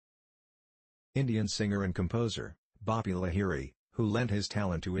Indian singer and composer, Bappi Lahiri, who lent his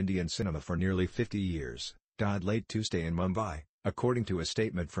talent to Indian cinema for nearly 50 years, died late Tuesday in Mumbai, according to a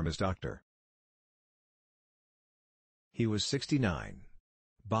statement from his doctor. He was 69.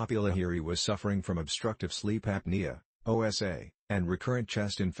 Bappi Lahiri was suffering from obstructive sleep apnea, OSA, and recurrent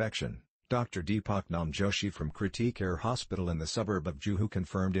chest infection, Dr. Deepak Namjoshi from Kriti Care Hospital in the suburb of Juhu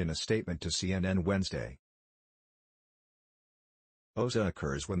confirmed in a statement to CNN Wednesday. OSA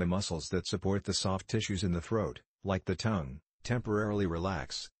occurs when the muscles that support the soft tissues in the throat, like the tongue, temporarily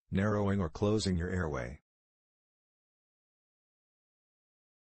relax, narrowing or closing your airway.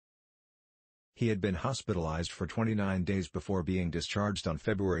 He had been hospitalized for 29 days before being discharged on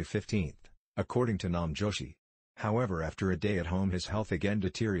February 15, according to Namjoshi. However, after a day at home his health again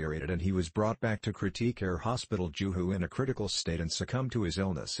deteriorated and he was brought back to Kriti Care Hospital Juhu in a critical state and succumbed to his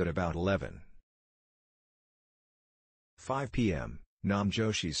illness at about 11:05 p.m.,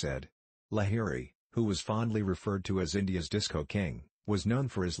 Namjoshi said. Lahiri, who was fondly referred to as India's disco king, was known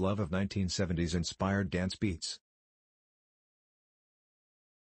for his love of 1970s-inspired dance beats.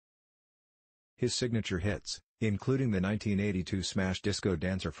 His signature hits, including the 1982 smash disco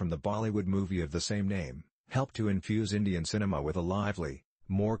dancer from the Bollywood movie of the same name, helped to infuse Indian cinema with a lively,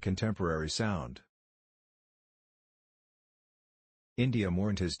 more contemporary sound. India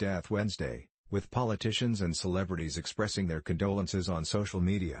mourned his death Wednesday, with politicians and celebrities expressing their condolences on social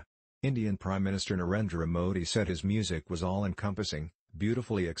media. Indian Prime Minister Narendra Modi said his music was all-encompassing,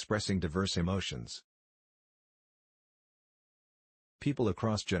 beautifully expressing diverse emotions. People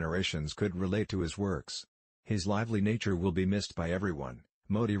across generations could relate to his works. His lively nature will be missed by everyone,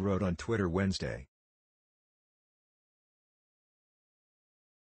 Modi wrote on Twitter Wednesday.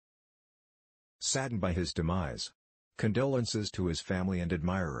 Saddened by his demise. Condolences to his family and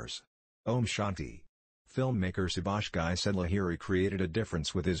admirers. Om Shanti. Filmmaker Subhash Ghai said Lahiri created a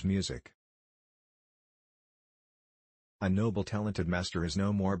difference with his music. A noble talented master is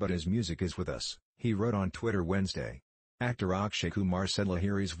no more but his music is with us, he wrote on Twitter Wednesday. Actor Akshay Kumar said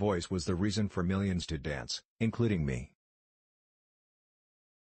Lahiri's voice was the reason for millions to dance, including me.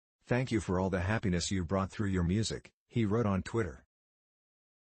 Thank you for all the happiness you brought through your music, he wrote on Twitter.